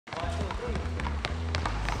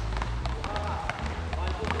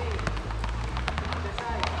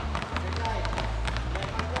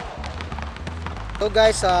So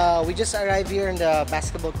guys, we just arrived here in the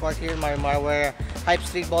basketball court here in Marimar where Hype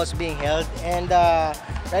Streetball is being held, and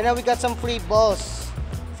right now we got some free balls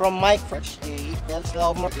from Mike Fresh. We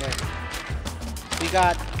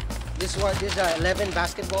got this one. These are 11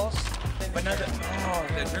 basketballs. But now the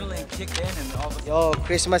adrenaline kicked in and all of a sudden. Yo,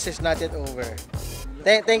 Christmas is not yet over.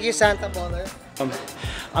 Thank you, Santa Baller.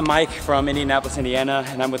 I'm Mike from Indianapolis, Indiana,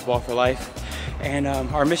 and I'm with Ball for Life. And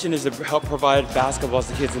our mission is to help provide basketballs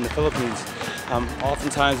to kids in the Philippines.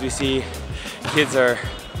 Oftentimes we see kids are,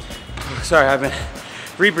 sorry,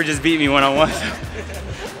 Reaper just beat me one-on-one.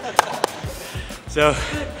 So,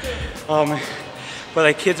 but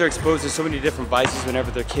like kids are exposed to so many different vices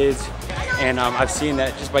whenever they're kids. And I've seen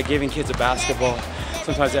that just by giving kids a basketball,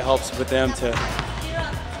 sometimes it helps with them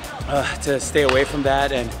to stay away from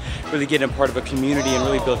that and really get them part of a community and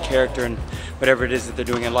really build character in whatever it is that they're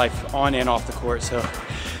doing in life, on and off the court. So,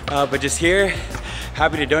 but just here,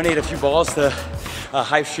 happy to donate a few balls to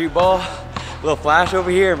Hype Streetball. A little Flash over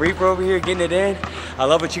here, Reaper over here, getting it in. I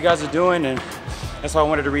love what you guys are doing, and that's why I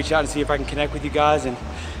wanted to reach out and see if I can connect with you guys. And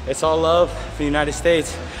it's all love for the United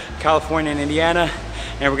States, California, and Indiana.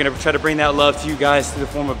 And we're gonna try to bring that love to you guys through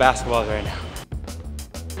the form of basketballs right now.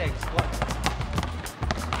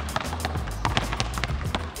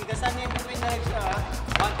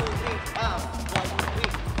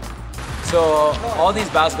 So all these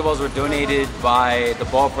basketballs were donated by the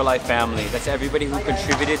Ball for Life family. That's everybody who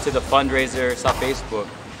contributed to the fundraiser on Facebook.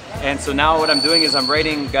 And so now what I'm doing is I'm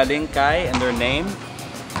writing Galing Kai and their name.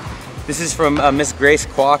 This is from Miss Grace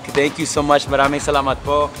Kwok. Thank you so much. Maraming salamat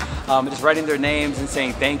po. Just writing their names and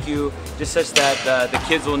saying thank you, just such that the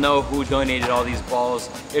kids will know who donated all these balls.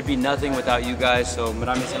 It'd be nothing without you guys. So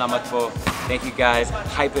maraming salamat po. Thank you guys.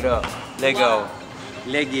 Hype it up. Lego.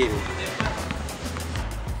 Lego.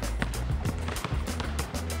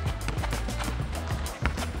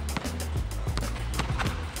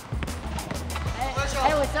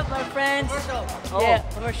 Hey, what's up, my friends? Oh. Yeah,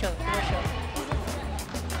 commercial.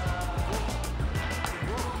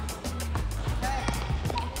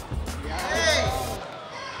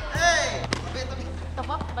 Ito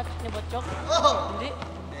ba? Batch ni Botchok? Hindi.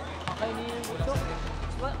 Okay ni Botchok.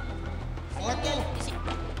 Diba? Ayan yan. Isi.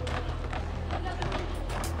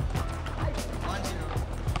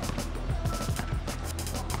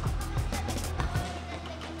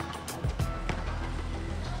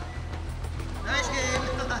 Nice game!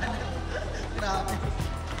 Grabe.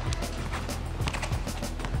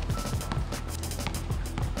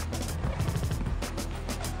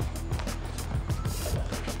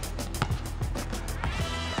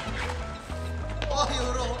 Oh,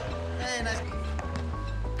 Euro! Hey, nice.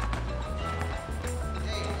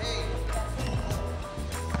 Hey, hey.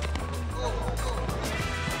 Go, go.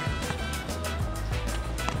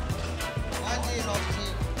 1-0,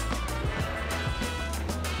 see.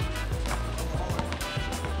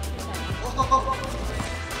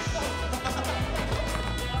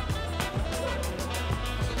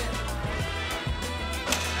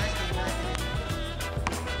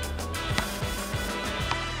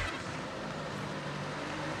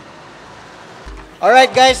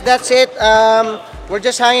 Alright guys, that's it. We're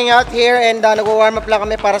just hanging out here and nag-warm up lang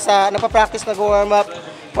kami para sa, nagpa-practice, nag-warm up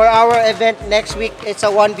for our event next week. It's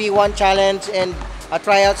a 1v1 challenge and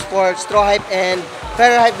tryouts for Straw Hype and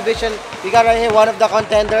Feather Hype division. We got right here one of the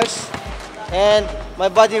contenders. And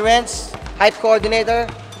my buddy Renz, Hype coordinator.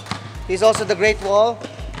 He's also the Great Wall.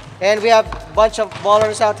 And we have a bunch of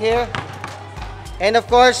ballers out here. And of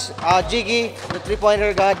course, Jiggy, the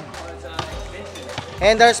three-pointer god.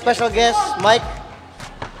 And our special guest, Mike.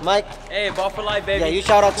 Mike. Hey, Ball for Life, baby. Yeah, you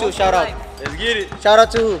shout out too, shout out. Let's get it. Shout out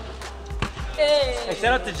to who? Hey,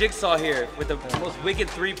 shout out to Jigsaw here with the most wicked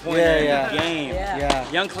three-pointer in the game. Yeah.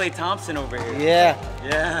 Young Klay Thompson over here. Yeah.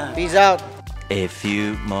 Yeah. Peace out. A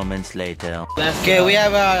few moments later. Okay, we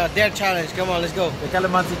have their challenge. Come on, let's go. The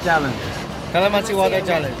Calamansi challenge. Calamansi water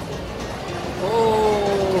challenge.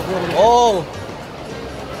 Oh.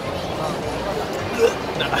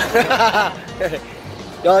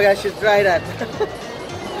 Yo guys, should try that.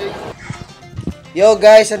 Yo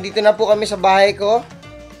guys, andito na po kami sa bahay ko.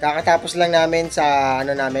 Kakatapos lang namin sa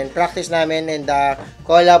practice namin and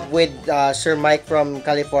collab with Sir Mike from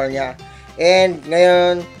California. And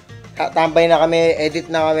ngayon, tambay na kami,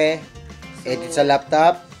 edit na kami. Edit sa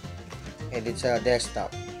laptop, edit sa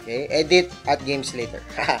desktop. Okay? Edit at games later.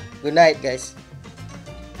 Good night guys.